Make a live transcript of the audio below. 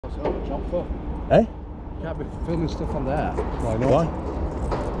What's it on the job for? Eh? You can't be filming stuff on there. Why not? Why?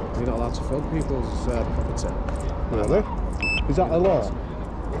 You're not allowed to film people's property. Really? Is that a law?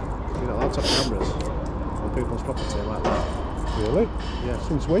 You're not allowed to have cameras on people's property like that. Really? Yeah.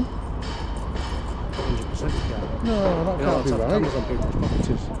 Since when? 100% you can't. No, that You're not allowed can't be to have right. cameras on people's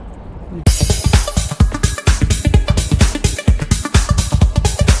properties.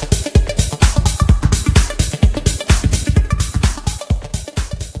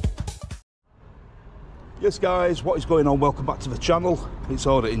 Yes guys, what is going on? Welcome back to the channel. It's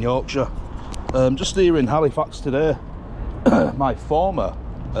Auditing Yorkshire. Just here in Halifax today. My former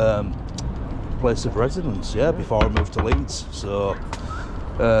place of residence, yeah, before I moved to Leeds. So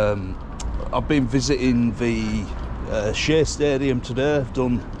I've been visiting the Shea Stadium today. I've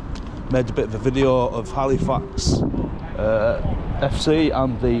made a bit of a video of Halifax FC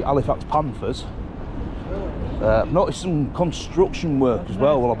and the Halifax Panthers. I've noticed some construction work as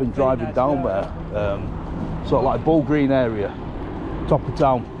well while I've been driving down there. Sort of like Bull Green area, top of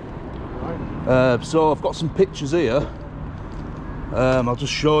town. So I've got some pictures here. I'll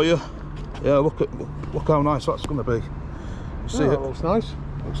just show you. Yeah, look how nice that's going to be. You see it? Looks nice.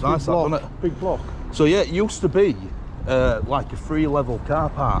 Looks nice, that, doesn't it? Big block. So yeah, it used to be like a 3-level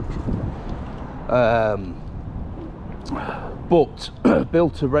car park, but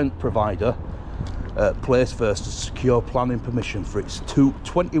built to rent provider placed first to secure planning permission for its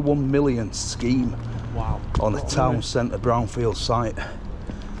 21 million scheme. Wow. On a town centre brownfield site.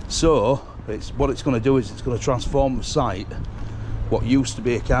 So what it's going to do is it's going to transform the site, what used to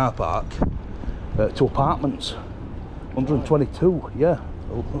be a car park, to apartments. 122, yeah,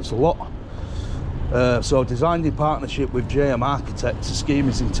 that's a lot. So designed in partnership with JM Architects, the scheme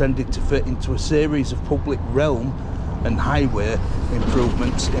is intended to fit into a series of public realm and highway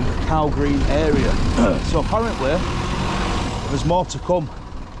improvements in the Cow Green area. So apparently there's more to come.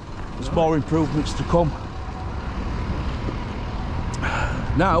 There's more improvements to come.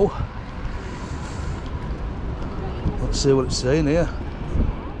 Now, let's see what it's saying here.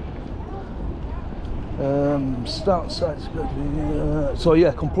 Start site's going to be, so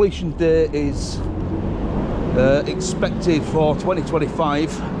yeah, completion date is expected for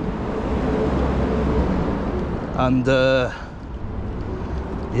 2025, and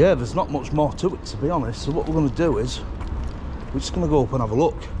yeah, there's not much more to it, to be honest. So what we're going to do is we're just going to go up and have a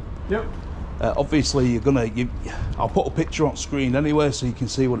look. Yep. Obviously I'll put a picture on screen anyway so you can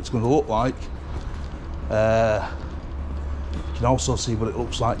see what it's going to look like. You can also see what it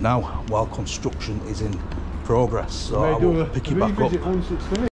looks like now while construction is in progress. So I will pick it back up.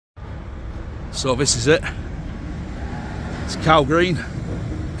 So this is it. It's Cow Green.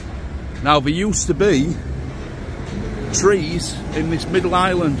 Now there used to be trees in this middle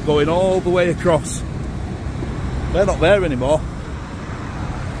island going all the way across. They're not there anymore.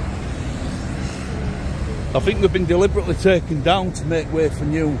 I think they've been deliberately taken down to make way for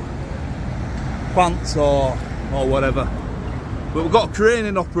new plants or whatever. But we've got a crane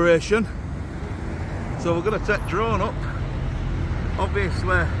in operation, so we're going to take drone up.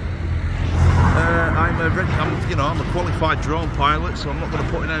 Obviously, I'm a qualified drone pilot, so I'm not going to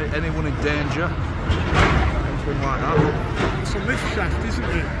put anyone in danger, anything like that. It's a lift shaft, isn't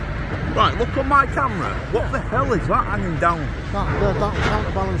it? Right, look on my camera. What the hell is that hanging down? That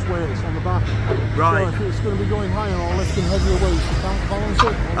counterbalance weights on the back. Right. So if it's going to be going higher or lifting heavier weights, you can't balance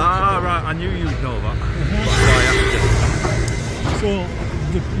it. Ah, right. I knew you'd know that. So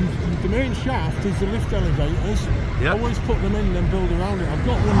the main shaft is the lift elevators. Yep. I always put them in and then build around it. I've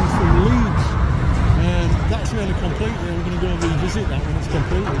got one from Leeds. That's nearly complete. We're going to go and revisit that when it's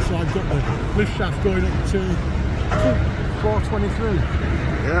completed. So I've got the lift shaft going up to, I think, 423.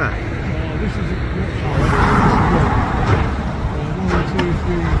 Yeah. This is 1, 2, 3, 4,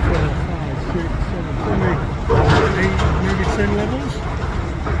 5, 6, 7, 8, maybe 10 levels.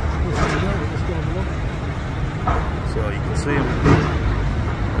 Let's go have a look. So you can see them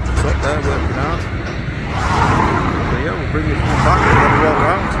at the top there working hard. So yeah, we'll bring this one back and then walk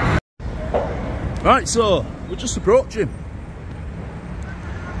around. Right, so we're just approaching.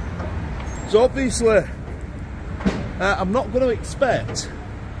 So obviously, I'm not going to expect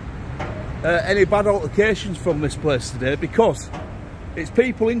any bad altercations from this place today, because it's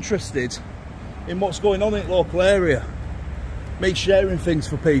people interested in what's going on in the local area, me sharing things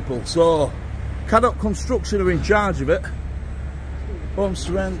for people. So Caddock Construction are in charge of it. Homes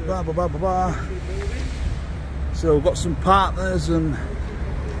to rent, blah blah blah blah blah. So we've got some partners and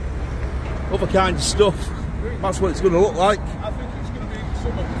other kind of stuff. That's what it's going to look like. I think it's going to be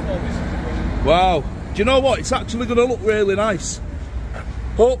summer before this is going. Wow. Do you know what? It's actually going to look really nice.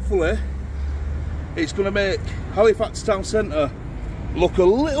 Hopefully, it's going to make Halifax Town Centre look a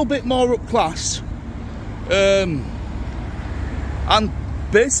little bit more up class, and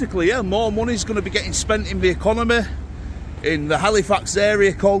basically, yeah, more money's going to be getting spent in the economy, in the Halifax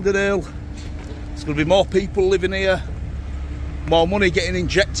area, Calderdale. There's going to be more people living here, more money getting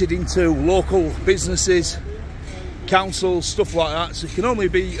injected into local businesses, councils, stuff like that, so it can only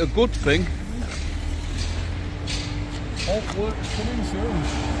be a good thing. Work's coming soon.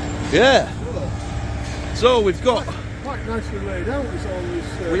 Yeah. So we've got... Quite nicely laid out, is all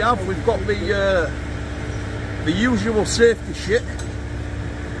this... we've got the usual safety shit.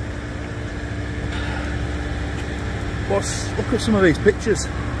 Plus, look at some of these pictures.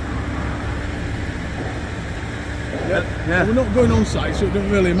 Yeah. Well, we're not going on site, so it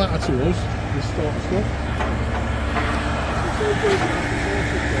doesn't really matter to us, this sort of stuff.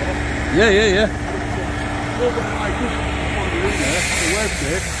 Yeah.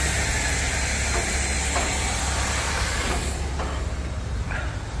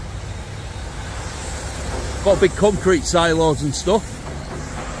 Got big concrete silos and stuff.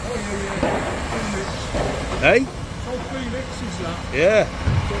 Oh yeah. Hey? So pre-mix is that? Yeah.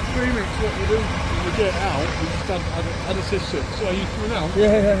 So pre-mix, what we do when we get out, we just add a system. So are you coming out?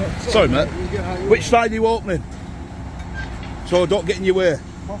 Yeah. Sorry, mate. Which side are you opening? So I don't get in your way.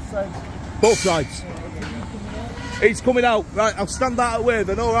 Both sides. Both sides. He's coming out. Right, I'll stand that away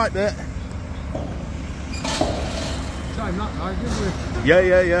then. All right, mate. Time that night, didn't we?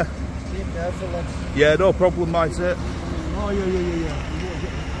 Yeah. Be careful, lads. Yeah, no problem, mate. Oh, yeah. You won't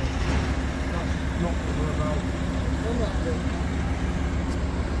get that. That's not what we're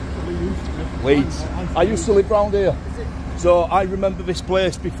about. Leeds. I used to live round here. So I remember this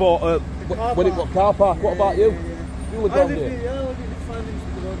place before, when it got car park. What about you? You live round here? Yeah, I live in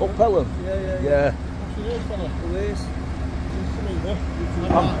Flanders. Up Pelham? Yeah.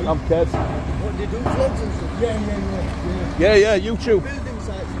 I'm Kev. What, do you do vlogs and stuff? Yeah, YouTube. Building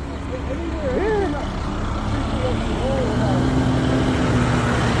sites.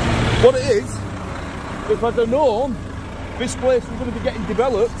 What it is, if I'd have known this place was going to be getting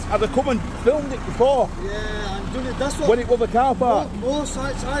developed, I'd have come and filmed it before. Yeah, I'm doing it. That's what. When it was a car park. Most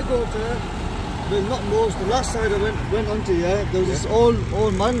sites I go to, well, not most, the last site I went onto, there was this old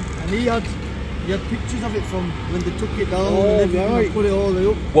man, and he had pictures of it from when they took it down and everything, and put it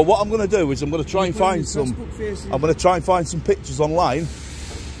all up. Well, what I'm going to do is I'm going to try and find some. I'm going to try and find some pictures online,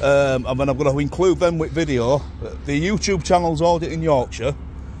 and then I'm going to include them with video. The YouTube channel's Auditing Yorkshire,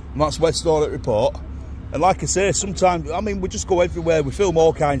 and that's West Audit Report. And like I say, sometimes, I mean, we just go everywhere. We film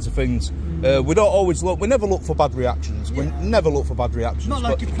all kinds of things. We don't always look. We never look for bad reactions. We never look for bad reactions. Not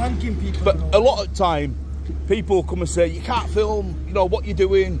like you're pranking people. But a lot of time, people come and say, you can't film, you know, what you're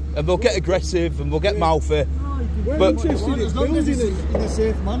doing, and they'll get aggressive and they'll get mouthy. But as long as it's in a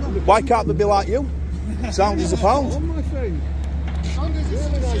safe manner. Why can't they be like you? Sound is a pound. As long as it's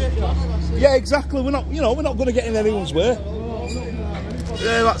in a safe manner. Yeah, exactly. We're not, you know, we're not going to get in anyone's way.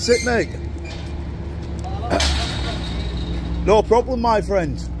 Yeah, that's it, mate. No problem, my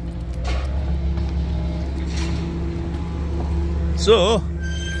friend. So,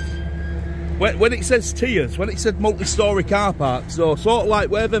 when it says tiers, when it said multi-storey car park, so sort of like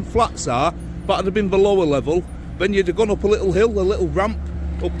where them flats are, that'd have been the lower level, then you'd have gone up a little hill, a little ramp,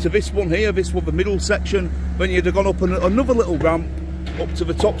 up to this one here, this was the middle section, then you'd have gone up another little ramp, up to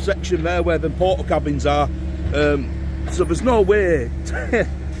the top section there where the porter cabins are. So there's no way,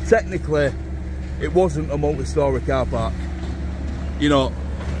 technically, it wasn't a multi-storey car park. You know,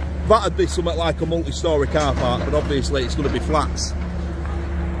 that'd be something like a multi-storey car park, but obviously it's going to be flats.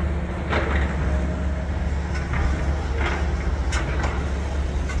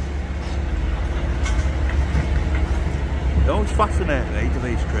 They always fascinate me,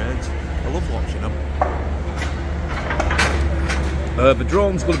 these cranes. I love watching them. The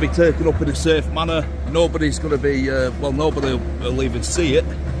drone's going to be taken up in a safe manner. Nobody's going to be, well, nobody will even see it.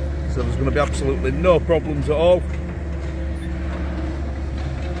 So there's going to be absolutely no problems at all.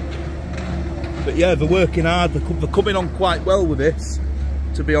 But yeah, they're working hard. They're coming on quite well with this,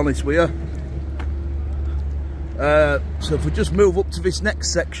 to be honest with you. So if we just move up to this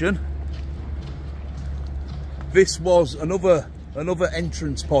next section, this was another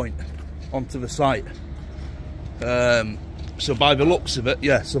entrance point onto the site. So by the looks of it,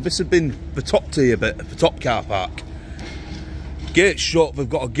 yeah, so this had been the top tier bit, the top car park. Gate's shut, they've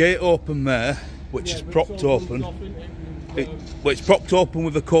got a gate open there, which is propped open. Well, it's propped open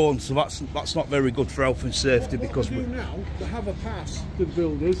with a cone, so that's not very good for health and safety, because we do now, they have a pass to the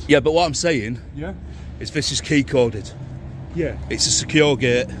builders. Yeah, but what I'm saying, yeah, is this is key coded. Yeah, it's a secure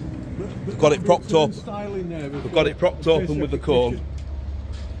gate. We've got it propped up. We've got it propped open with the cone.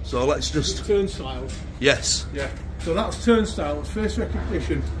 So let's just turnstile. Yes. Yeah. So that's turnstile, it's face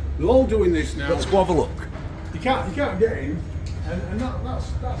recognition. They're all doing this now. Let's go have a look. You can't get in, and that's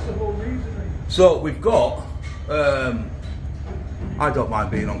the whole reason. So we've got, I don't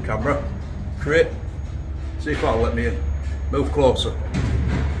mind being on camera. Create, see if that'll let me in. Move closer.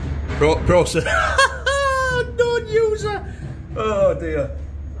 Process. Non-user. Oh dear.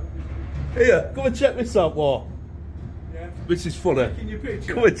 Here, come and check this out, War. Yeah. This is funny. Taking your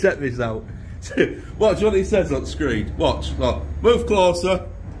picture. Come and check this out. Watch what it says on the screen. Watch. Look. Move closer.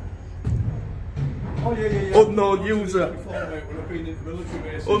 Oh yeah. Unknown user. Before,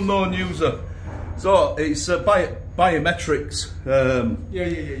 Unknown user. So it's biometrics.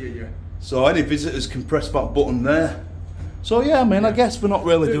 Yeah. So any visitors can press that button there. So yeah, I mean, I guess we're not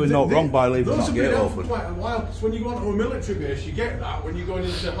really doing no wrong by leaving that gate open. For quite a while, because when you go onto a military base, you get that when you're going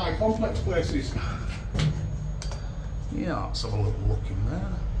into high complex places. Yeah, let's have a little look in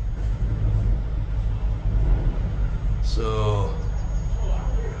there. So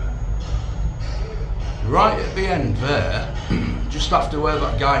right at the end there, just after where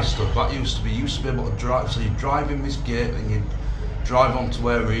that guy stood, that used to be able to drive. So you drive in this gate and you drive onto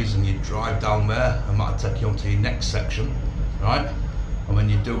where he is and you drive down there, and that'll take you onto your next section, right? And then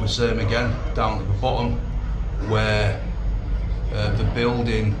you do the same again down at the bottom where they're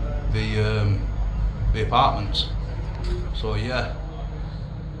building the apartments. So yeah,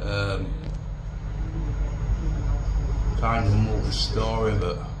 kind of multi-story,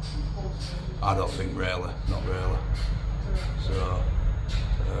 but I don't think really, not really. So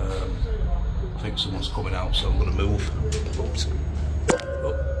I think someone's coming out, so I'm going to move. Oops.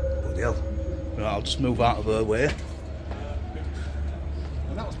 Oh, bloody hell. Right, I'll just move out of her way.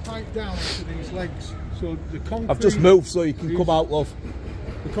 And that was piped down to these legs. So the concrete. I've just moved so you can come out, love.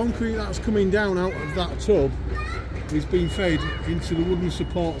 The concrete that's coming down out of that tub is being fed into the wooden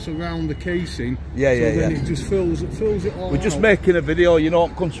supports around the casing. Yeah. Then it just fills it all. We're just making a video, you know,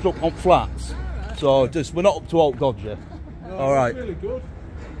 on construct on flats. So just we're not up to old dodger. No, all right. Really good.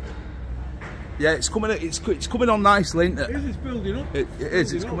 Yeah, it's coming. It's coming on nicely, isn't it? It is. It's building up. It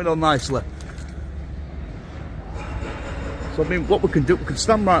is. It's coming on nicely. So I mean, what we can do, we can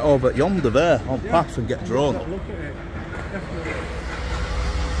stand right over yonder there on path and get drone. Look at it. Definitely.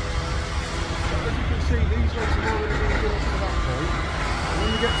 As you can see, these legs have already been built to that point. And when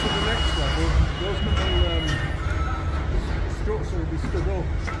you get to the next level, those metal struts will be stood up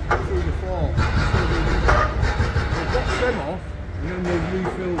through the floor. They'll box them off, and then they'll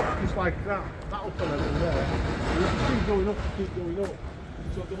refill just like that. That'll fill everything there. And just keep going up.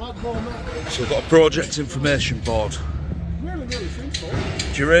 So they'll add more metal. So we've got a project information board. Really simple.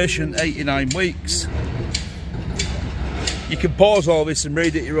 Duration 89 weeks. You can pause all this and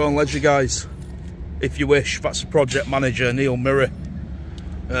read it at your own leisure, guys, if you wish. That's the project manager, Neil Murray.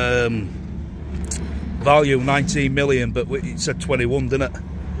 Value 19 million, but it said 21, didn't it?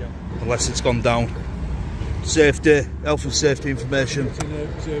 Yeah. Unless it's gone down. Safety, health and safety information,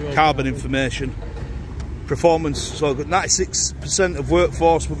 carbon information, performance. So I've got 96% of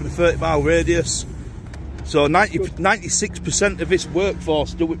workforce within a 30-mile radius. So 96% of this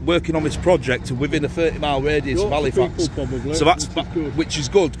workforce working on this project are within a 30-mile radius of Halifax. So that's which is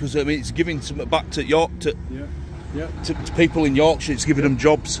good, because I mean it's giving something back to to people in Yorkshire. It's giving them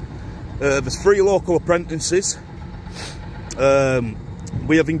jobs. There's 3 local apprentices.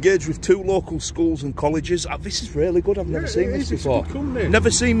 We have engaged with 2 local schools and colleges. This is really good. I've never seen this before.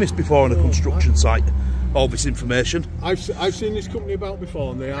 Never seen this before on a construction site. All this information. I've seen this company about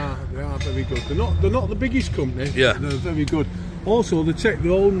before, and they are very good. They're not the biggest company. Yeah. They're very good. Also, they check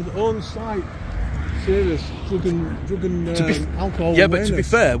their own site. Serious drug and alcohol. Yeah, but to be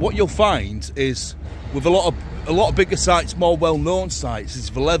fair, what you'll find is with a lot of bigger sites, more well-known sites, is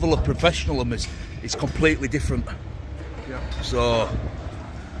the level of professionalism is completely different. Yeah. So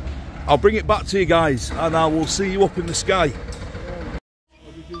I'll bring it back to you guys, and I will see you up in the sky.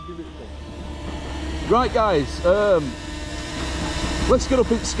 Right, guys, let's get up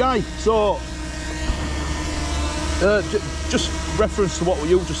in the sky. So just reference to what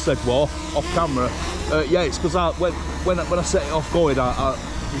you just said, War, off camera. Yeah, it's because when I set it off going,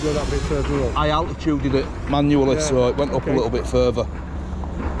 you go that bit further up. I altituded it manually, so it went up a little bit further.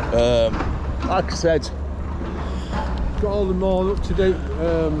 Like I said, got all the more up-to-date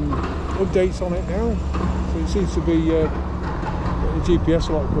updates on it now, so it seems to be the GPS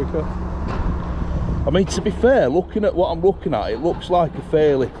a lot quicker. I mean, to be fair, looking at what I'm looking at, it looks like a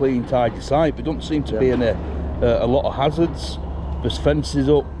fairly clean, tidy site, but doesn't seem to be any a lot of hazards. There's fences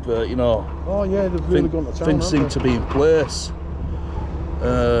up, you know. Oh yeah, they've really gone to town. Things seem to be in place.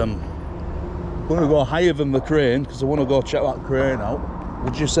 I'm going to go higher than the crane because I want to go check that crane out.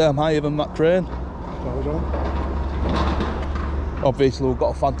 Would you say I'm higher than that crane? Hold on. Obviously, we've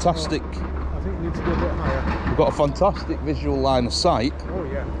got a fantastic. I think we need to go a bit higher. We've got a fantastic visual line of sight. Oh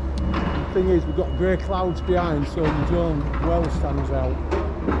yeah. The thing is, we've got grey clouds behind, so the drone well stands out.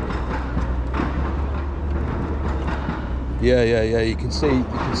 Yeah. You can see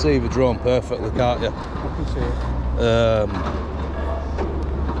the drone perfectly, can't you? I can see it.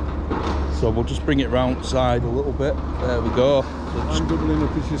 So we'll just bring it round side a little bit. There we go. I'm doubling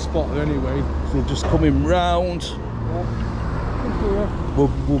up as your spotter anyway. So just coming round. Yeah.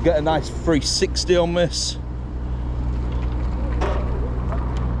 We'll get a nice 360 on this.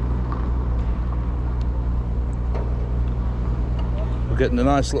 We're getting a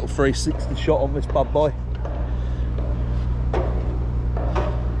nice little 360 shot on this bad boy.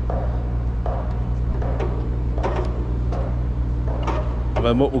 And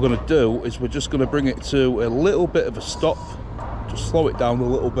then what we're going to do is we're just going to bring it to a little bit of a stop. Just slow it down a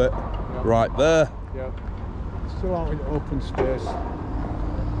little bit. Yeah. Right there. Yeah. Still out in open space.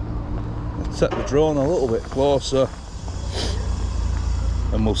 And set the drone a little bit closer.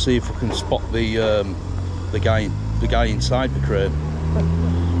 And we'll see if we can spot the guy inside the crane.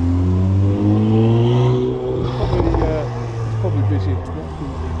 Probably busy.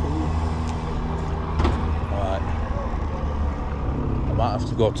 I might have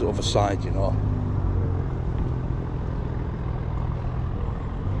to go to the other side, you know.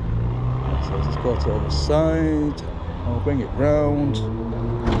 So let's go to the other side. I'll bring it round.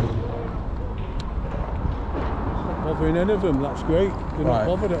 Not bothering any of them. That's great. They're not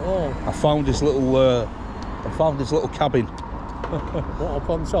bothered at all. I found this little. Cabin. What, up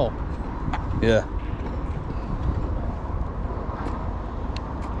on top? Yeah.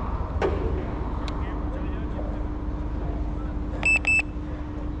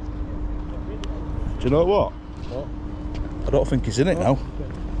 Do you know what? What? I don't think he's in it now.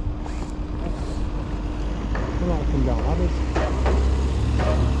 We're not come down ladders.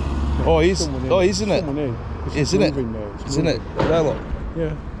 Oh, he's in it. Someone in. He's in it. He's in it. There, look.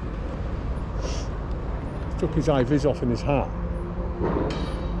 Yeah. He took his high vis off in his hat,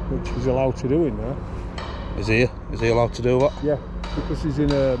 which he's allowed to do in there. Is he? Is he allowed to do that? Yeah, because he's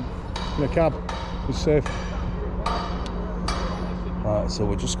in a cab. He's safe. Right, so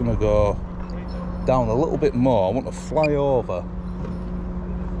we're just going to go down a little bit more. I want to fly over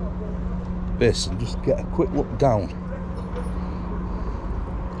this and just get a quick look down.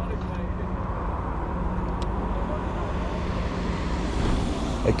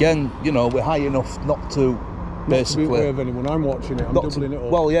 Again, you know, we're high enough not to basically not to be aware of anyone. I'm watching it. I'm doubling it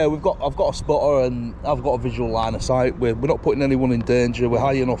up. Well, yeah, I've got a spotter and I've got a visual line of sight. We're not putting anyone in danger. We're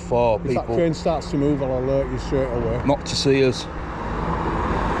high enough for if people. If that crane starts to move, I'll alert you straight away. Not to see us.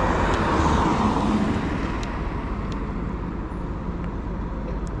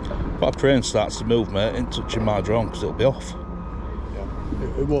 If that crane starts to move, mate, ain't touching my drone because it'll be off. Yeah,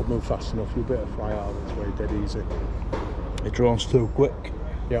 it won't move fast enough. You better fly out of its way dead easy. The drone's too quick.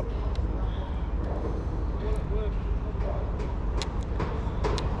 Yep.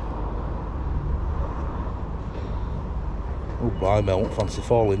 Oh, blimey, I won't fancy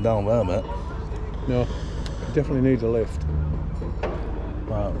falling down there, mate. No, definitely need a lift.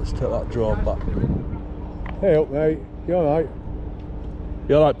 Right, let's take that drone back. Hey up, mate. You alright?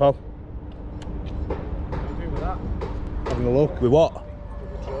 You alright, pal? What are you doing with that? Having a look. With what?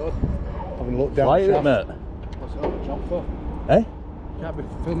 Having a look down Light the it, shaft. mate. What's that job for? Eh? Can't be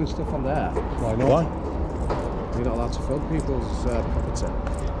filming stuff on there. Why not? Why? You're not allowed to film people's property.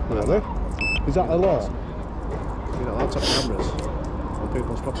 Really? Is that a law? You're not allowed to have cameras on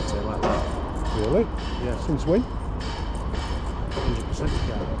people's property like that. Really? Yeah. Since when? 100% you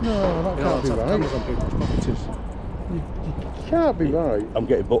can. No, that You're not can't be allowed to have right. cameras on people's properties. You can't be right. I'm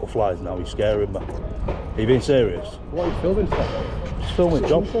getting butterflies now, he's scaring me. Are you being serious? What are you filming for? Just filming, That's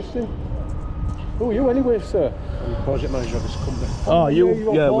John. interesting. Who are you anyway, sir? I'm the project manager of this company. Oh, you're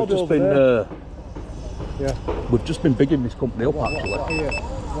on yeah, board we've just over been there. Yeah. we've just been bigging this company up What actually. are you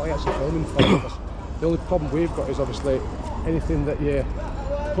actually filming for? Because the only problem we've got is obviously anything that you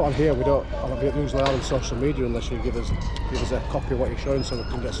put on here, we don't usually allow on social media unless you give us a copy of what you're showing so we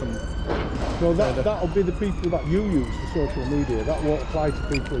can get some. No, that'll be the people that you use for social media. That won't apply to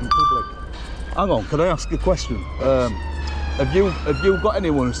people in public. Hang on, can I ask a question? Have you got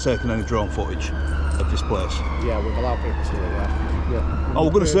anyone who's taken any drone footage of this place? Yeah, we've allowed people to do it, yeah. I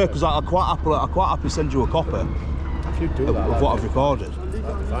was going to say, because I'd quite happily send you a copy If you do that, of what I've recorded.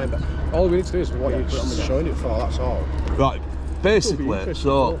 that'd be fine. But all we need to do is what you're showing it for, that's all. Right, basically, interesting,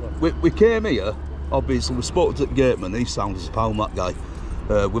 so won't we came here, obviously we spoke to the gateman, he sounds as a pound, that guy.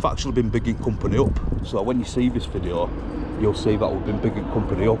 We've actually been bigging company up, so when you see this video, you'll see that we've been bigging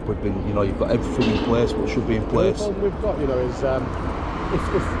company up. We've been, you know, you've got everything in place what should be in place. The problem we've got, you know, is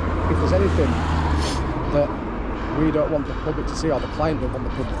if there's anything that we don't want the public to see, or the client don't want the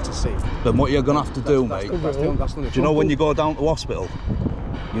public to see, then what you're going to have to do, mate, do you know when you go down to hospital,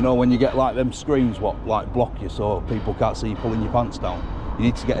 you know when you get like them screens what like block you so people can't see you pulling your pants down? You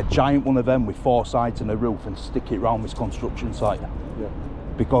need to get a giant one of them with 4 sides and a roof and stick it round this construction site. Yeah.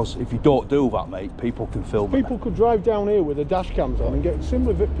 Because if you don't do that, mate, people can film it. People could drive down here with the dash cams on and get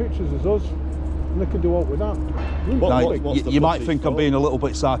similar pictures as us, and they could do what with that. Now, you might think I'm being a little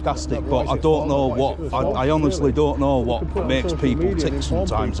bit sarcastic, but I don't know what, I honestly don't know what makes people tick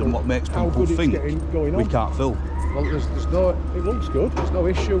sometimes and what makes people think we can't film. Well, there's no, it looks good. There's no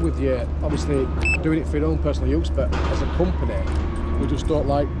issue with you obviously doing it for your own personal use, but as a company, we just don't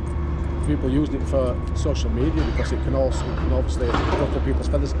like people using it for social media because it can obviously ruffle people's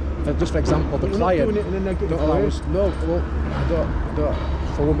feathers. Just for example, the client. Doing it in a negative way. No, well, I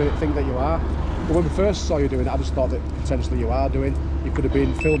don't for 1 minute think that you are. But when we first saw you doing it, I just thought that potentially you are doing. You could have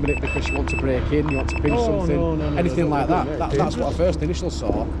been filming it because you want to break in, you want to pinch something, anything like that. That's what I first initially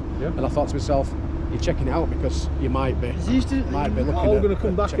saw, and I thought to myself, you're checking it out because you might be looking going to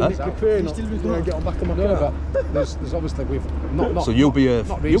come back and nick the crane and get on back on my car. But there's obviously we've not. So you've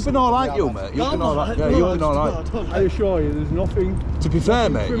been all right, you mate. You've been all right. Yeah, you've been all right. I assure you, there's nothing. To be fair,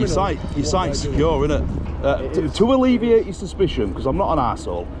 mate, your site's secure, innit? To alleviate your suspicion, because I'm not an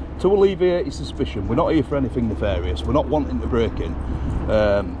arsehole. To alleviate your suspicion, we're not here for anything nefarious. We're not wanting to break in.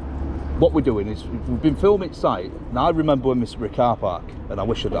 What we're doing is we've been filming site. Now I remember when we were in a car park, and I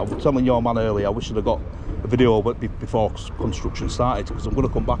was telling your man earlier, I wish I'd have got a video before construction started, because I'm going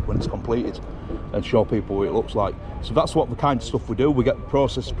to come back when it's completed and show people what it looks like. So that's what the kind of stuff we do. We get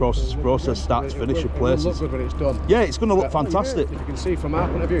process, start to finish of places. It'll look good when it's done. Yeah, it's going to look fantastic. If you can see from our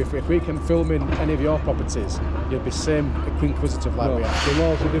point of view, if we can film in any of your properties, you'll be same inquisitive like we are. The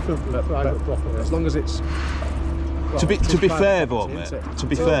laws are different from private property. As long as it's. Well, to be fair though, mate, to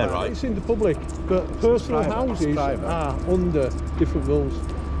be fair, right? It's in the public, but personal houses are under different rules.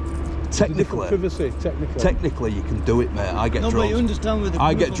 Technically, you can do it, mate. I get drones.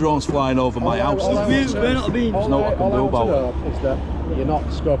 I get drones flying over my house. There's no what I can do about it. Is that you're not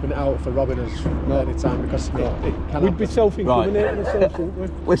scoping it out for robbing us at any time, because it can. We'd be self-incriminating ourselves, wouldn't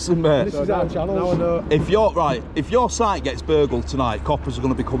we? Listen, mate. This is our channel. If your site gets burgled tonight, coppers are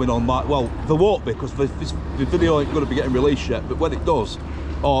going to be coming on. Well, they won't be, because the video ain't going to be getting released yet. But when it does,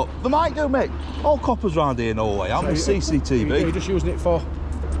 or they might do, mate. All coppers around here know where I am. It's CCTV. You're just using it for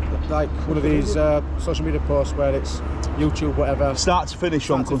like one of these social media posts where it's YouTube, whatever. Start to finish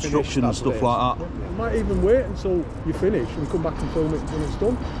on construction and stuff like that. You might even wait until you finish and come back and film it when it's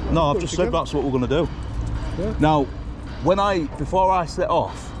done. No, I've just said that's what we're going to do. Yeah. Now, before I set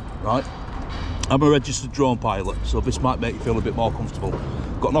off, right, I'm a registered drone pilot, so this might make you feel a bit more comfortable.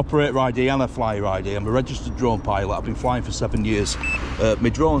 Got an operator ID and a flyer ID. I'm a registered drone pilot. I've been flying for 7 years. My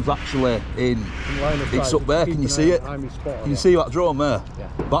drone's actually it's up there. Can you see it? Can you see that drone there? Yeah.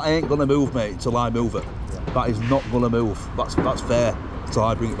 That ain't gonna move, mate, until I move it. Yeah. That is not gonna move. That's fair until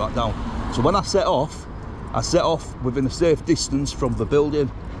I bring it back down. So when I set off within a safe distance from the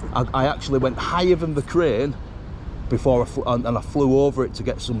building. I actually went higher than the crane before I flew over it to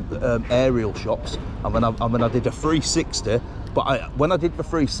get some aerial shots, and then I did a 360. But when I did the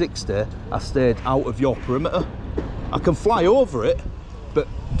 360, I stayed out of your perimeter. I can fly over it, but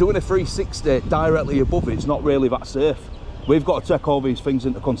doing a 360 directly above it is not really that safe. We've got to take all these things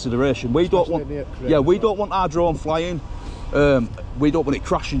into consideration. We don't want our drone flying. We don't want it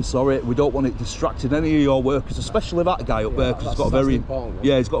crashing. We don't want it distracting any of your workers, especially that guy up there, because he's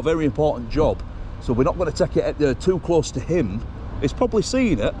got a very important job. So we're not going to take it too close to him. He's probably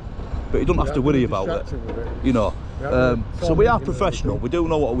seen it, but he doesn't have to worry about it. You know. So we are professional. We do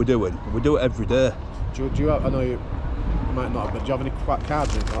know what we're doing. We do it every day. Do you have, I know you might not, but do you have any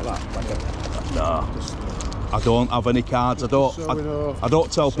cards or anything like that? No. I don't have any cards. I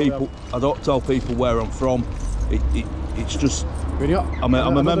don't tell people where I'm from. It's just I'm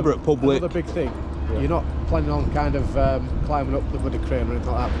a member at public. Another big thing. Yeah. You're not planning on kind of climbing up the bloody crane or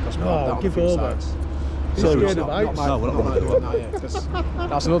anything like that, because we're down give over. No, we're not going to do it.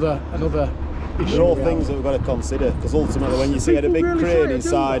 That's another issue. They're all things that we've got to consider, because ultimately when you see a big crane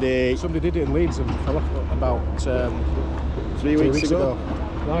inside a... Somebody did it in Leeds and fell off about 3 weeks ago.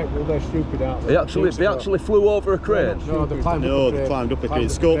 Right, well they're stupid out there. They actually flew over a crane? No, they climbed up the crane,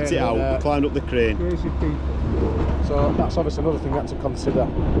 scoped it out, climbed up the crane. Crazy people. So that's obviously another thing we have to consider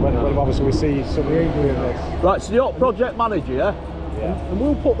when obviously we see somebody doing this. Right, so you're project manager, yeah? Yeah. And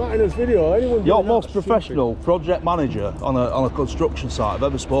we'll put that in this video. Anyone you're most professional project manager on a construction site I've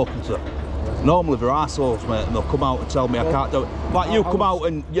ever spoken to. Normally they're arseholes, mate, and they'll come out and tell me I can't do it. Like you come out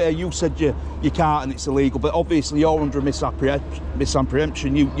and, yeah, you said you can't and it's illegal, but obviously you're under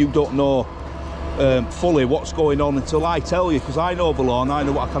misapprehension. You don't know fully what's going on until I tell you, because I know the law and I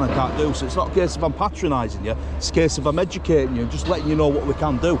know what I can and can't do. So it's not a case of I'm patronising you, it's a case of I'm educating you and just letting you know what we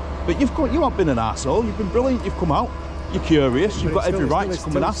can do. But you haven't been an arsehole, you've been brilliant, you've come out, you're curious, you've got every right to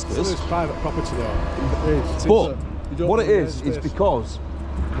come and ask us. It's private property though. But what it is because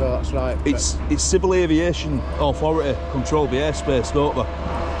no, that's right. It's Civil Aviation Authority control the airspace, don't they?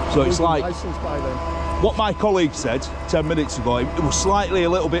 So it's like what my colleague said 10 minutes ago. It was slightly a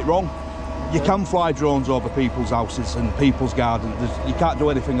little bit wrong. You can fly drones over people's houses and people's gardens. You can't do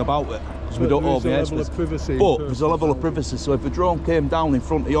anything about it because we don't own the airspace. But there's a level of privacy. So if a drone came down in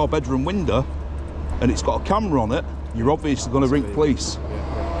front of your bedroom window and it's got a camera on it, you're obviously going to ring police.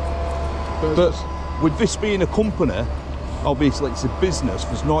 But with this being a company, obviously it's a business,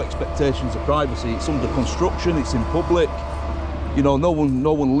 there's no expectations of privacy, it's under construction, it's in public, you know, no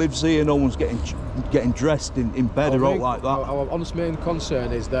one lives here, no one's getting dressed in bed or out like that. Our honest main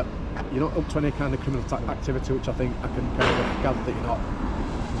concern is that you're not up to any kind of criminal activity, which I think I can kind of gather that you're not.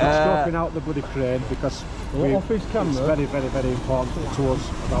 Scoping out the bloody crane, because office camera. It's very, very, very important to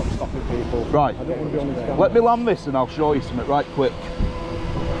us about stopping people. Right, I don't want to be on this camera. let me land this and I'll show you something right quick.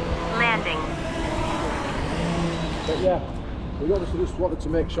 Landing. But yeah, we obviously just wanted to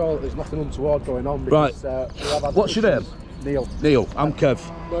make sure that there's nothing untoward going on. Because, Right. We have had What's your name? Neil. Neil, I'm Kev.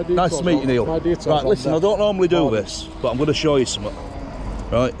 Nice to meet you, Neil. Right, listen, I don't normally do this, but I'm going to show you something.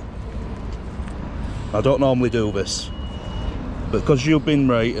 Right? I don't normally do this, but because you've been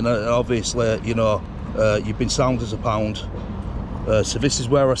right, and obviously, you know, you've been sound as a pound. So this is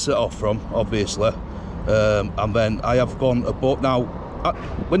where I set off from, obviously, and then I have gone above. Now,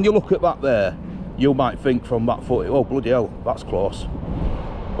 when you look at that there, you might think from that footage, oh bloody hell, that's close.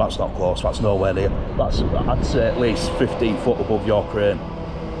 That's not close, that's nowhere near. That's, I'd say, at least 15 foot above your crane.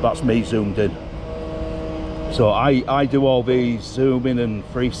 That's me zoomed in. So I do all these zooming and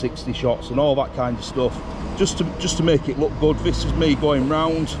 360 shots and all that kind of stuff, just to make it look good. This is me going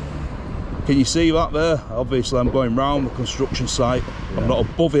round. Can you see that there? Obviously I'm going round the construction site. I'm not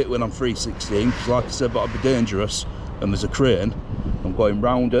above it when I'm 316, because like I said, that'd be dangerous. And there's a crane, I'm going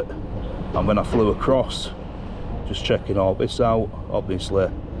round it. And when I flew across, just checking all this out, obviously,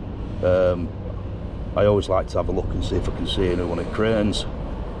 I always like to have a look and see if I can see any one of the cranes.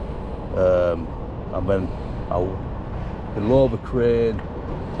 And then below the crane,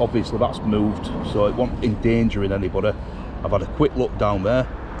 obviously that's moved, so it wasn't endangering anybody. I've had a quick look down there,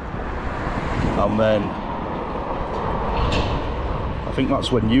 and then I think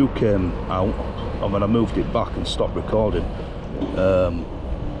that's when you came out, and then I moved it back and stopped recording.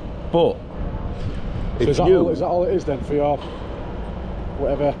 But so is that all it is then for your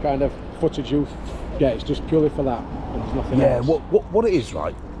whatever kind of footage you get? It's just purely for that, and there's nothing else. Yeah, what it is,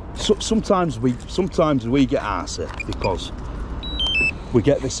 right? So, sometimes we get arsey because we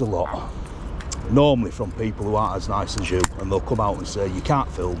get this a lot. Normally from people who aren't as nice as you, and they'll come out and say you can't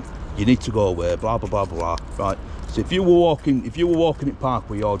film, you need to go away, blah blah blah blah. Right? So if you were walking in park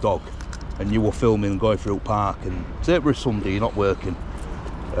with your dog, and you were filming and going through park, and say it was Sunday, you're not working.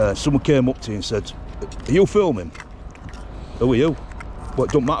 Someone came up to you and said, "Are you filming?" "Who are you?" "Well,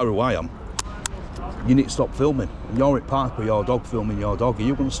 it don't matter who I am. You need to stop filming. And you're at park with your dog filming your dog. Are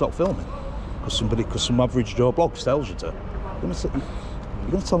you going to stop filming? Because some average Joe Bloggs tells you to. You're going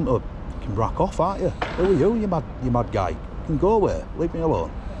to tell them to can rack off, aren't you? Who are you, you mad guy? You can go away. Leave me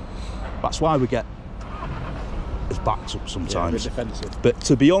alone." That's why we get as backed up sometimes. Yeah, a bit defensive. But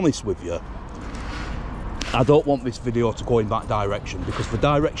to be honest with you, I don't want this video to go in that direction, because the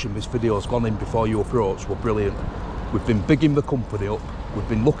direction this video's gone in before you approached were brilliant. We've been bigging the company up, we've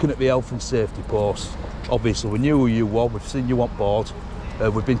been looking at the health and safety posts. Obviously we knew who you were, we've seen you on board.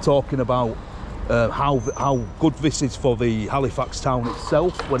 We've been talking about how good this is for the Halifax town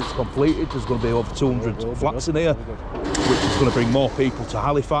itself when it's completed. There's going to be over 200 flats in here, which is going to bring more people to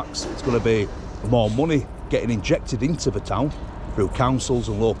Halifax. It's going to be more money getting injected into the town through councils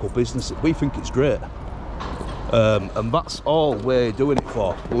and local businesses. We think it's great. And that's all we're doing it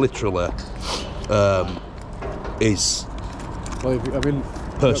for, literally, is well, I mean,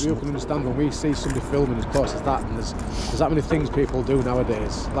 you can understand when we see somebody filming as close as that, and there's that many things people do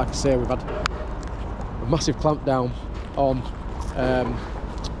nowadays. Like I say, we've had a massive clampdown on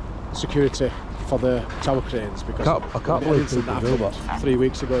security for the tower cranes, because I can't believe people do that. 3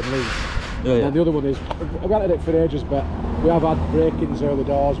 weeks ago in Leeds. Yeah. And the other one is, I've had it for ages, but we have had break-ins early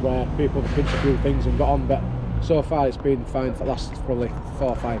doors where people have pinched a few things and got on, but so far it's been fine for the last probably 4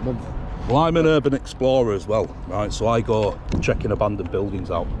 or 5 months. Well, I'm an urban explorer as well, right? So I go checking abandoned buildings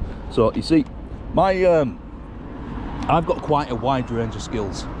out. So you see, I've got quite a wide range of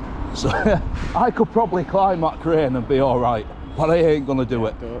skills. So I could probably climb that crane and be all right, but I ain't gonna do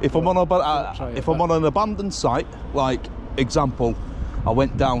it. If I'm on an abandoned site, like example,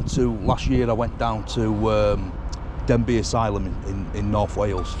 last year I went down to Denbigh Asylum in North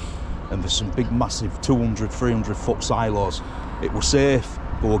Wales, and there's some big massive 200, 300 foot silos. It was safe,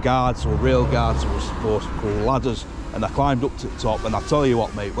 there were guards, there were rail guards, there were ladders, and I climbed up to the top, and I tell you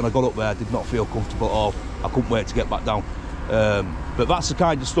what mate, when I got up there I did not feel comfortable at all. I couldn't wait to get back down. But that's the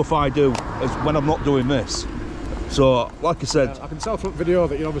kind of stuff I do when I'm not doing this. So like I said, I can tell from video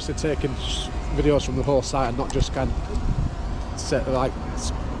that you're obviously taking videos from the whole site and not just kind of like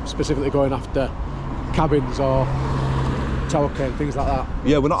specifically going after cabins or tower crane, things like that.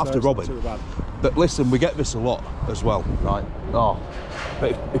 Yeah, we're not after robbing. Too bad. But listen, we get this a lot as well, right? Oh,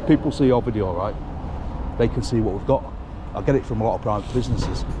 but if people see your video, right, they can see what we've got. I get it from a lot of private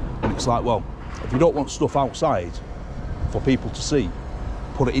businesses, and it's like, well, if you don't want stuff outside for people to see,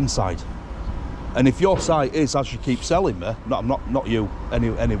 put it inside. And if your site is, as you keep selling me, not you,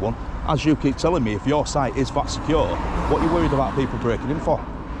 anyone, as you keep telling me, if your site is that secure, what are you worried about people breaking in for?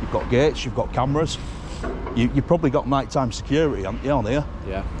 You've got gates, you've got cameras, you've probably got nighttime security, haven't you, on here?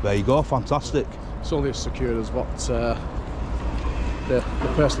 Yeah. There you go, fantastic. It's only as secure as what the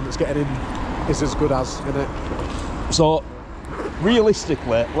person that's getting in is as good as, isn't it? So,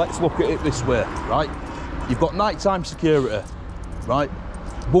 realistically, let's look at it this way, right? You've got nighttime security, right?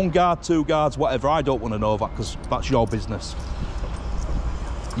 1 guard, 2 guards, whatever, I don't want to know that because that's your business.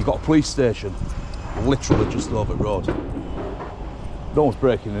 You've got a police station literally just over the road. No one's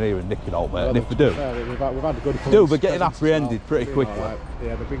breaking in here and nicking out, mate, and if they do, we've had a good police. Dude, they're getting apprehended pretty quickly. Right.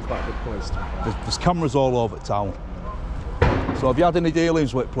 Yeah, they've been quite good police. There's cameras all over town. So have you had any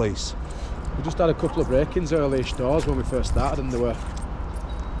dealings with police? We just had a couple of break-ins early-ish doors when we first started, and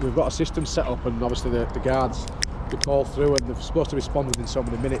we've got a system set up, and obviously the guards they call through and they're supposed to respond within so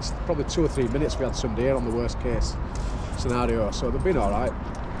many minutes. Probably 2 or 3 minutes we had somebody here on the worst case scenario, so they've been all right.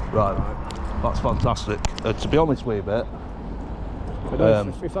 Right, that's fantastic. To be honest with you, mate, but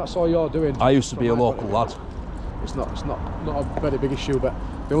if that's all you're doing, I used to be a local lad. It's not a very big issue, but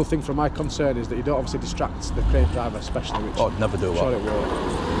the only thing from my concern is that you don't obviously distract the crane driver, especially, which I'd never do I'm that. sure it will.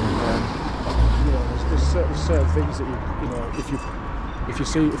 You know, there's certain things that you know, if you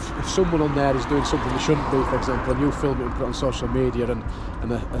see if someone on there is doing something they shouldn't be, for example, and you film it and put it on social media,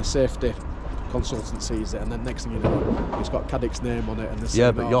 and a safety consultant sees it, and then next thing you know, it's got Caddick's name on it, and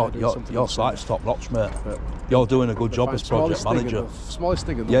yeah, but your site's top notch, mate. But you're doing a good job as project manager. Smallest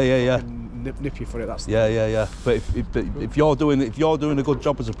thing, yeah. Nip you for it. That's yeah. But if you're doing a good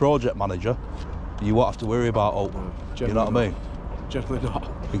job as a project manager, you won't have to worry about you know what I mean? Generally not.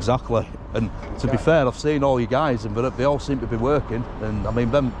 Exactly. And to be fair, I've seen all you guys, and they all seem to be working. And I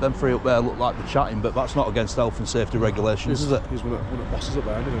mean, them 3 up there look like they're chatting, but that's not against health and safety regulations, is it? He's one of the bosses up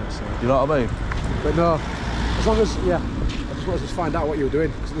there anyway. So. You know what I mean? But no, as long as I just wanted to find out what you were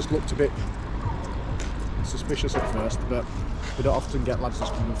doing, because it just looked a bit suspicious at first. But we don't often get lads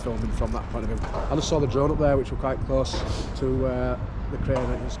just coming and filming from that point of view. I just saw the drone up there, which were quite close to the crane,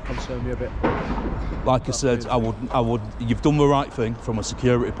 and it just concerned me a bit. Like I said, I would. You've done the right thing from a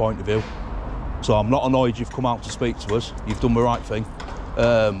security point of view. So I'm not annoyed you've come out to speak to us. You've done the right thing.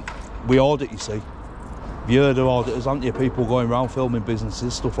 We audit, you see. You heard of auditors, haven't you? People going around filming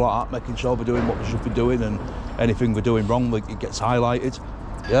businesses, stuff like that, making sure they're doing what they should be doing, and anything they're doing wrong, it gets highlighted.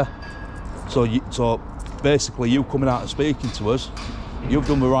 Yeah. So basically, you coming out and speaking to us, you've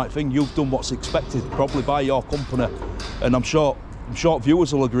done the right thing. You've done what's expected, probably by your company, and I'm sure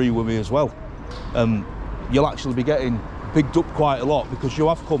viewers will agree with me as well. You'll actually be getting bigged up quite a lot because you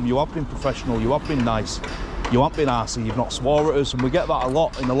have come, you have been professional, you have been nice, you haven't been arsey, you've not swore at us, and we get that a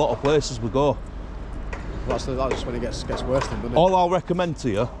lot in a lot of places we go. That's just when it gets worse then, doesn't it? All I'll recommend to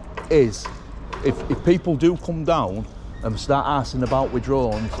you is if people do come down and start arsing about with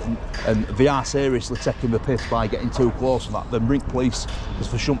drones and they are seriously taking the piss by getting too close and that, then ring police, because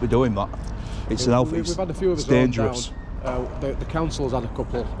they shouldn't be doing that. It's an health, we've had a few of us dangerous. The council's had a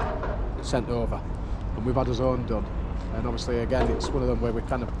couple sent over, and we've had our own done. And obviously, again, it's one of them where we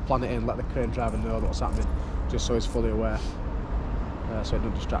kind of plan it in, let the crane driver know what's happening, just so he's fully aware, so it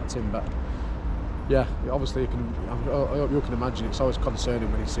doesn't distract him. But yeah, obviously, I hope you can imagine it's always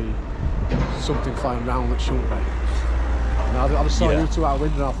concerning when you see something flying around that shouldn't be. And I just saw you two out of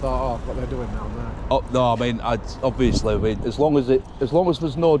window, and I thought, what they're doing down there. Oh no, I mean, obviously, as long as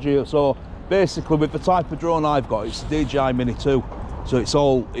there's no geo. So basically, with the type of drone I've got, it's a DJI Mini 2,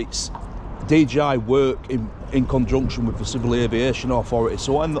 so it's DJI work in conjunction with the Civil Aviation Authority.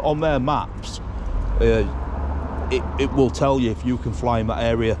 So on their maps, it will tell you if you can fly in that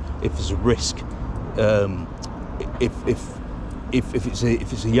area, if there's a risk. If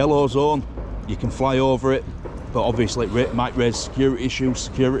it's a yellow zone, you can fly over it, but obviously it might raise security issues,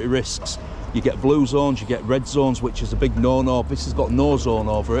 security risks. You get blue zones, you get red zones, which is a big no-no. This has got no zone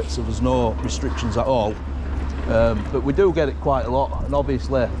over it, so there's no restrictions at all. But we do get it quite a lot, and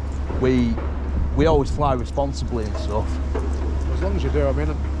obviously we always fly responsibly and stuff. As long as you do, I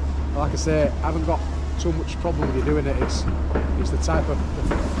mean, like I say, I haven't got too much problem with you doing it. It's the type of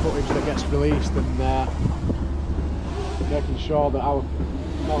footage that gets released, and making sure that not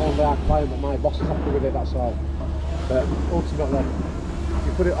only our client but my boss is happy with it, that's all. But ultimately, if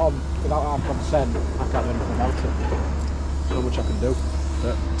you put it on without our consent, I can't do anything about it. There's not much I can do.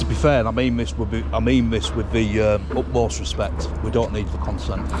 But to be fair, I mean this with the utmost respect. We don't need the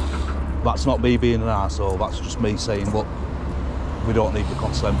consent. That's not me being an arsehole, that's just me saying, look, we don't need the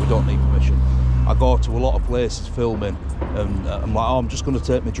consent, we don't need permission. I go to a lot of places filming, and I'm like, oh, I'm just going to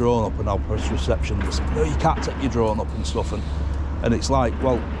take my drone up, and I'll press reception, and they say, no, you can't take your drone up and stuff, and it's like,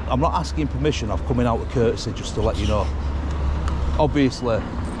 well, I'm not asking permission, I've come in out of courtesy just to let you know. Obviously,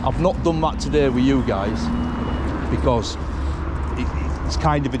 I've not done that today with you guys, because it's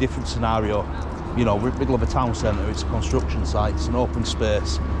kind of a different scenario. You know, we're in the middle of a town centre, it's a construction site, it's an open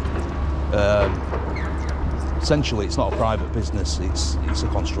space. Essentially, it's not a private business, it's a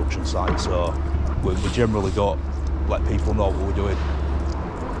construction site, so we generally don't let people know what we're doing.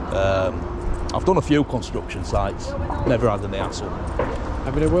 I've done a few construction sites, never had any hassle.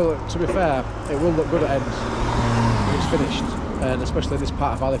 I mean, it will, to be fair, it will look good at ends when it's finished, and especially in this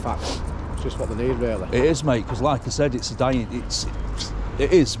part of Halifax, it's just what they need, really. It is, mate, because like I said, it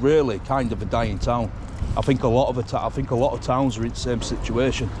is really kind of a dying town. I think a lot of towns are in the same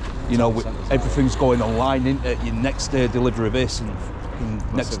situation. You know, everything's going online, isn't it? Your next day delivery of this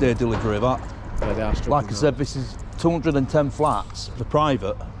and next day delivery of that. Yeah, they are struggling. Like I said, this is 210 flats for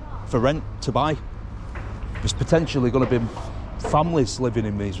private, for rent to buy. There's potentially going to be families living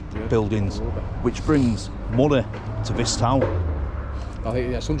in these buildings, which brings money to this town. I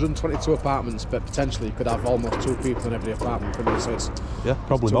think it's 122 apartments, but potentially you could have almost 2 people in every apartment, couldn't you? So it's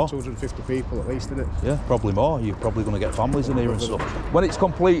probably more. 250 people at least, isn't it? Yeah, probably more. You're probably going to get families in here and stuff. When it's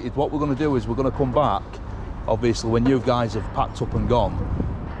completed, what we're going to do is we're going to come back, obviously when you guys have packed up and gone,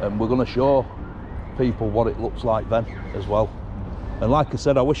 and we're going to show people what it looks like then as well. And like I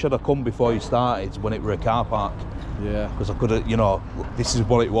said, I wish I'd have come before you started when it were a car park. Yeah. Because I could have, you know, this is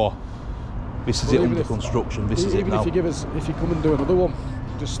what it was. This is it under construction. This is it now. If you come and do another one,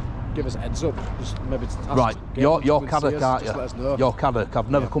 just give us a heads up. Just maybe ask, right. You're Caddock, aren't you? You're Caddock.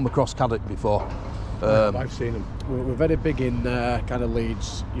 I've never come across Caddock before. I've seen them. We're very big in kind of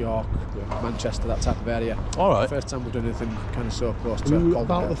Leeds, York, Manchester, that type of area. All right. First time we've done anything kind of so close to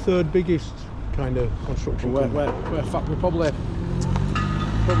about the third biggest kind of construction. We're probably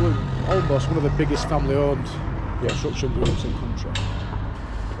almost one of the biggest family-owned construction groups in the country.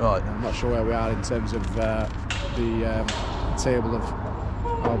 Right. I'm not sure where we are in terms of the table of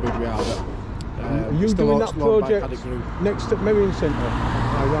how big we are. But, are you doing that project next to Merrion Centre,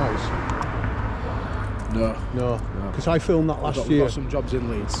 High Rise? No. Because I filmed that last year. We've got some jobs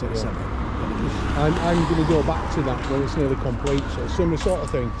in Leeds. So I'm going to go back to that when it's nearly complete. So similar sort of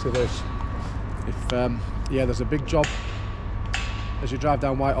thing to this. If there's a big job as you drive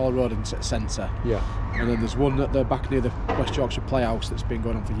down Whitehall Road in centre. Yeah. And then there's one at the back near the West Yorkshire Playhouse that's been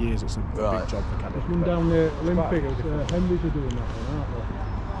going on for years. It's a big job for Caddick. There's one down the Olympic. Henry's are doing that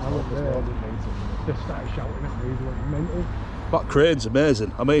one, aren't they? They started shouting at me, they went mental. That crane's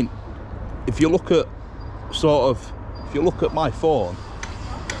amazing. I mean, if you look at my phone,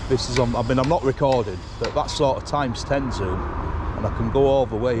 this is on. I mean, I'm not recording, but that's sort of times 10 zoom, and I can go all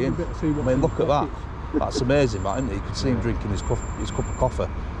the way in. I mean, look at that. That's amazing, that, isn't it? You can see him drinking his cup of coffee.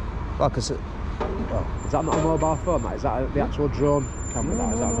 Like I said. Well, is that not a mobile phone? Is that the actual drone camera?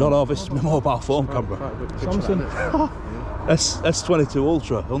 No, this is my mobile phone camera. Samsung. S22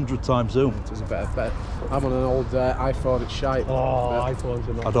 Ultra, 100 times zoom. It was a better. I'm on an old iPhone. It's shite. iPhones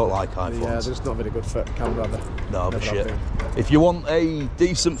are not. I don't like iPhones. Yeah, they're just not very good for camera. No, but shit. If you want a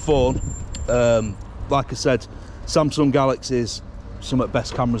decent phone, like I said, Samsung Galaxy's some of the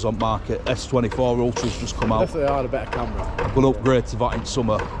best cameras on market. S24 Ultra's just come out. Definitely are a better camera. We'll upgrade to that in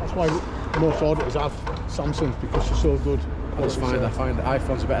summer. That's why most auditors have Samsungs, because they're so good. That's fine. I find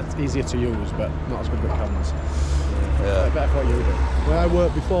iPhones are easier to use, but not as good with cameras. Yeah. Better for what you do. Where I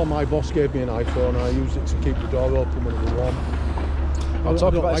worked before, my boss gave me an iPhone. I used it to keep the door open when it was warm. I'll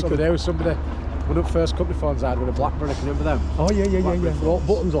talk about this the other day with somebody. One of the first company phones I had with a BlackBerry. Can you remember them? Oh yeah.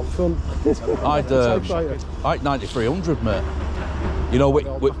 Buttons up front. I had 9300, mate. You know, with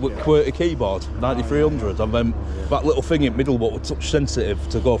QWERTY keyboard, 9300, and then that little thing in the middle what was touch sensitive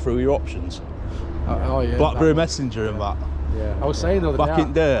to go through your options. Oh yeah. BlackBerry Messenger and that. Yeah. I was saying the other Back day,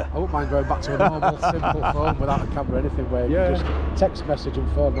 in there. I wouldn't mind going back to a normal, simple phone without a camera or anything, where you can just text message and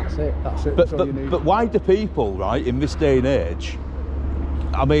phone. That's it. That's it. That's all you need. But why do people, right, in this day and age?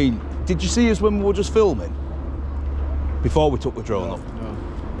 I mean, did you see us when we were just filming before we took the drone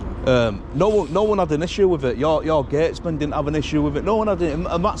up? No one had an issue with it. Your gatesman didn't have an issue with it. No one had it,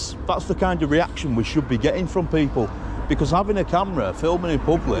 and that's the kind of reaction we should be getting from people, because having a camera, filming in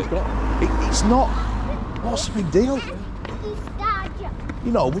public, it's not. What's the big deal?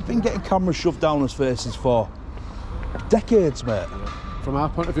 You know, we've been getting cameras shoved down our faces for decades, mate. From our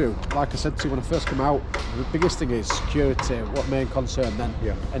point of view, like I said to you when I first came out, the biggest thing is security. What main concern then?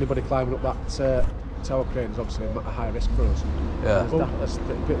 Anybody climbing up that tower crane is obviously a high risk for us.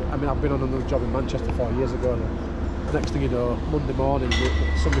 I mean, I've been on another job in Manchester 4 years ago, and next thing you know, Monday morning,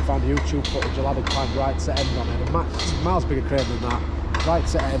 somebody found YouTube footage, a lad had climbed right to end on it, it's a miles bigger crane than that, right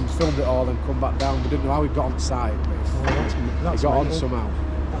to end, filmed it all and come back down. We didn't know how he got on site, but he got on somehow.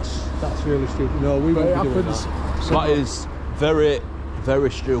 That's really stupid. No, we won't be doing that. That is very,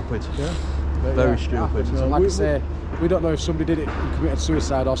 very stupid. Very stupid. No, like I say, we don't know if somebody did it and committed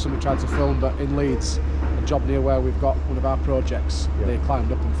suicide, or somebody tried to film, but in Leeds, a job near where we've got one of our projects, they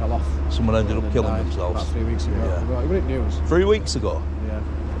climbed up and fell off. Someone ended up killing themselves. About 3 weeks ago. It was in news. 3 weeks ago? Yeah.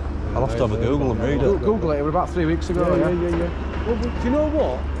 I'll have to have a Google and read it. Google it, it was about 3 weeks ago. Yeah. Well, do you know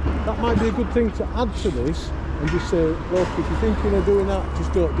what? That might be a good thing to add to this, and just say, look, if you're thinking of doing that,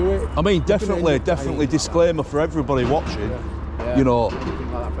 just don't do it. I mean, definitely disclaimer for everybody watching. You know,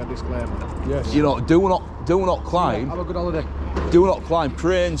 anything like that for a disclaimer. Yes. You know, do not climb. Have a good holiday. Do not climb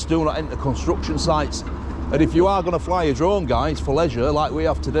cranes. Do not enter construction sites. And if you are going to fly a drone, guys, for leisure, like we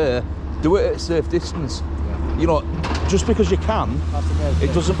have today, do it at a safe distance. You know, just because you can,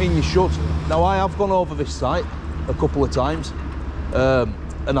 it doesn't mean you should. Now, I have gone over this site a couple of times,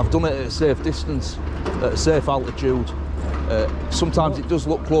 and I've done it at a safe distance, at a safe altitude. Sometimes it does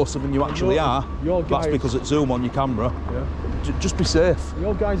look closer than you actually are. That's because it's zoom on your camera. Just be safe.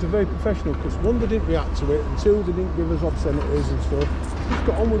 Your guys are very professional, because one, they didn't react to it, and two, they didn't give us obscenities and stuff. Just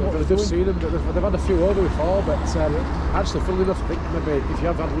got on with what they're doing. Seen them, they've had a few over before, but actually, funnily enough, I think maybe if you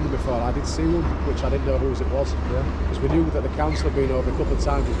have had one before, I did see one, which I didn't know whose it was. Because we knew that the council had been over a couple of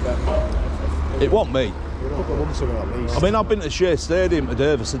times. But it wasn't me. A couple of months ago at least. I mean, I've been to Shea Stadium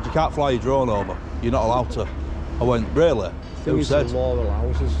today. They said you can't fly your drone over. You're not allowed to. I went, really? Who said? The law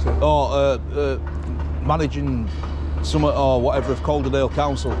allows us to. Managing Summit or whatever of Calderdale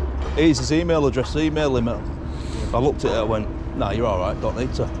Council. Here's his email address, email him. I looked at it, I went, nah, you're all right, don't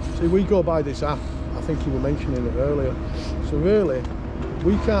need to. See, we go by this app, I think you were mentioning it earlier. So really,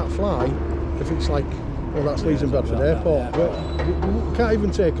 we can't fly if it's like, well, that's Leeds and Bradford Airport. We can't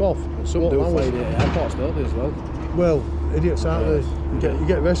even take off. Some do fly at airports, don't they, as well? Well, idiots out there, you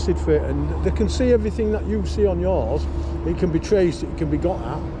get arrested for it, and they can see everything that you see on yours. It can be traced, it can be got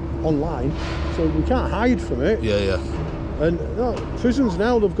at online, so we can't hide from it. And prisons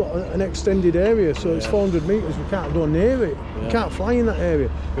now, they've got an extended area, so it's 400 metres, we can't go near it. We can't fly in that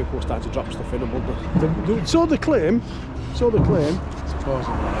area. People will start to drop stuff in them, won't they? So they claim. To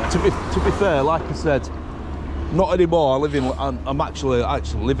be fair, like I said, not anymore. I'm actually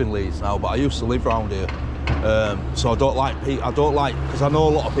live in Leeds now, but I used to live around here. So I don't like, because I know a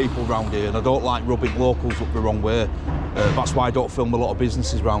lot of people around here, and I don't like rubbing locals up the wrong way. That's why I don't film a lot of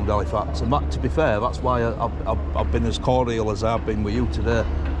businesses around Halifax. And that, to be fair, that's why I've been as cordial as I've been with you today,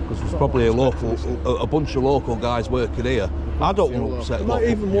 because there's probably a bunch of local guys working here. I don't want to upset. They might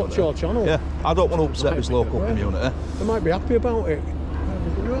even watch your channel. Yeah, I don't want to upset this local community. They might be happy about it.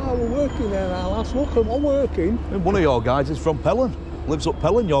 Oh, we're working there now, lads. Look, I'm working. And one of your guys is from Pellon. Lives up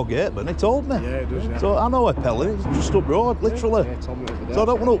Pellon, your gate, but he told me. Yeah, it does, yeah. So I know where Pellon is, just up road, literally. Yeah, told me over there. So I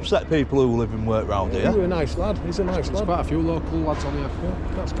don't want to upset people who live and work round here. He's a nice lad, he's a nice lad. There's quite a few local lads on here.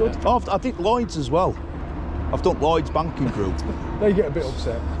 Yeah, that's good. Oh, I did Lloyd's as well. I've done Lloyd's banking group. They get a bit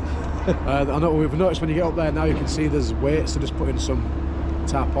upset. I know we've noticed when you get up there now, you can see there's weights. They're just putting some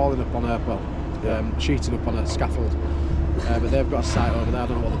tarpaulin up on a, sheeting up on a scaffold. But they've got a site over there, I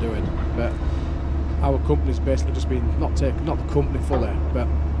don't know what they're doing. But our company's basically just been, not the company fully, but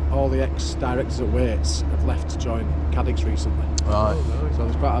all the ex-directors at Waits have left to join Cadix recently. Right. So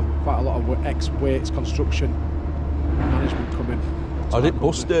there's quite a lot of ex-Waits construction management coming. I did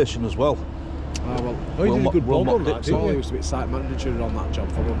bus station as well. You did a good blog on that, didn't He you? used to be site manager on that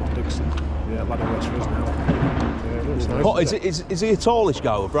job for Wilmot Dixon. Yeah, lad who works for us now. What, is he a tallish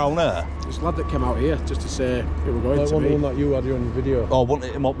guy with brown hair? It's a lad that came out here just to say it were going Like to one me. that you had on video. Oh,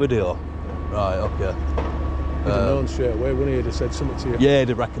 wanted him up video? Right, okay. He'd have known straight away, wouldn't he? He'd have said something to you. Yeah,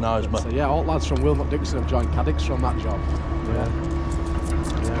 they recognise me. So yeah, all lads from Wilmot Dixon have joined Caddix from that job. Yeah.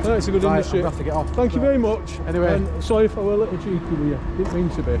 No, it's a good Right, industry. I'm gonna have to get off. Thank you very much. Anyway. And sorry if I were a little cheeky with you. Didn't mean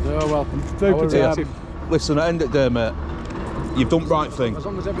to be. No, well, Very I was, protective. Listen, at the end of the day, mate, you've done the right thing. As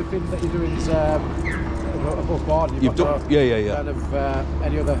long as everything that you're doing is above board, You've got done, no yeah. kind of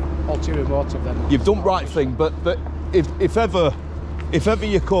any other ulterior motive, then You've done the right thing, but if ever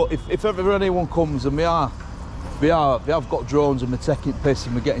anyone comes and we have got drones and we're taking piss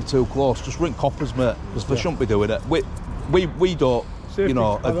and we're getting too close, just ring coppers, mate, because they shouldn't be doing it. We don't, Safety, you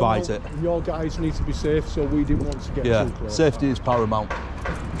know, advise it. Your guys need to be safe, so we didn't want to get too close. Safety is paramount.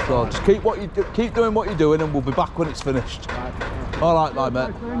 So just keep doing what you're doing, and we'll be back when it's finished. All right, my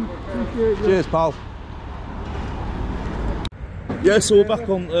mate. Cheers, pal. Yeah, so we're back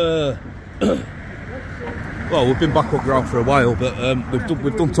on. Well, we've been back up ground for a while, but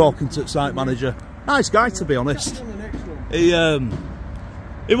we've done talking to the site manager. Nice guy, to be honest. He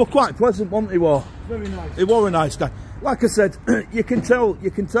was quite pleasant, wasn't he? Very nice. He was a nice guy. Like I said, you can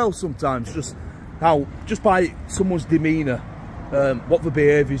tell sometimes just by someone's demeanour what the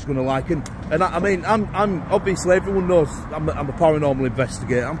behaviour is going to like. And I mean, I'm obviously, everyone knows I'm a paranormal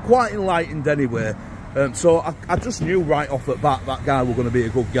investigator. I'm quite enlightened anyway. So I just knew right off the bat that guy was going to be a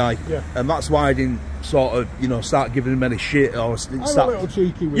good guy, and that's why I didn't sort of, you know, start giving him any shit or start. I'm a little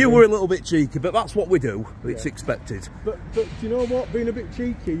cheeky with you him. were a little bit cheeky, but that's what we do. It's expected. But do you know what? Being a bit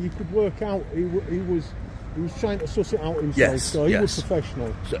cheeky, you could work out he was trying to suss it out himself. Yes, so he was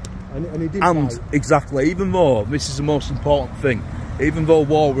professional, and he did. And right. exactly, even though this is the most important thing, even though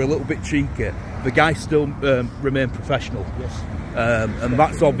we're a little bit cheeky, the guy still remained professional. Yes. And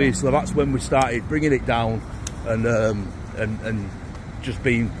that's obviously, that's when we started bringing it down and just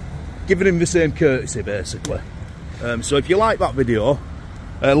giving him the same courtesy, basically. So if you like that video,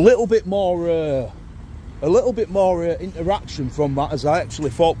 a little bit more interaction from that, as I actually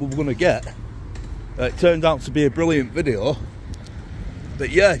thought we were going to get. It turned out to be a brilliant video. But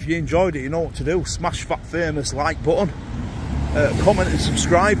yeah, if you enjoyed it, you know what to do. Smash that famous like button, comment and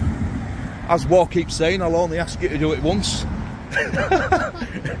subscribe. As War keeps saying, I'll only ask you to do it once.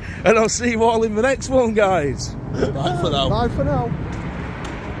 And I'll see you all in the next one, guys. Bye for now. Bye for now.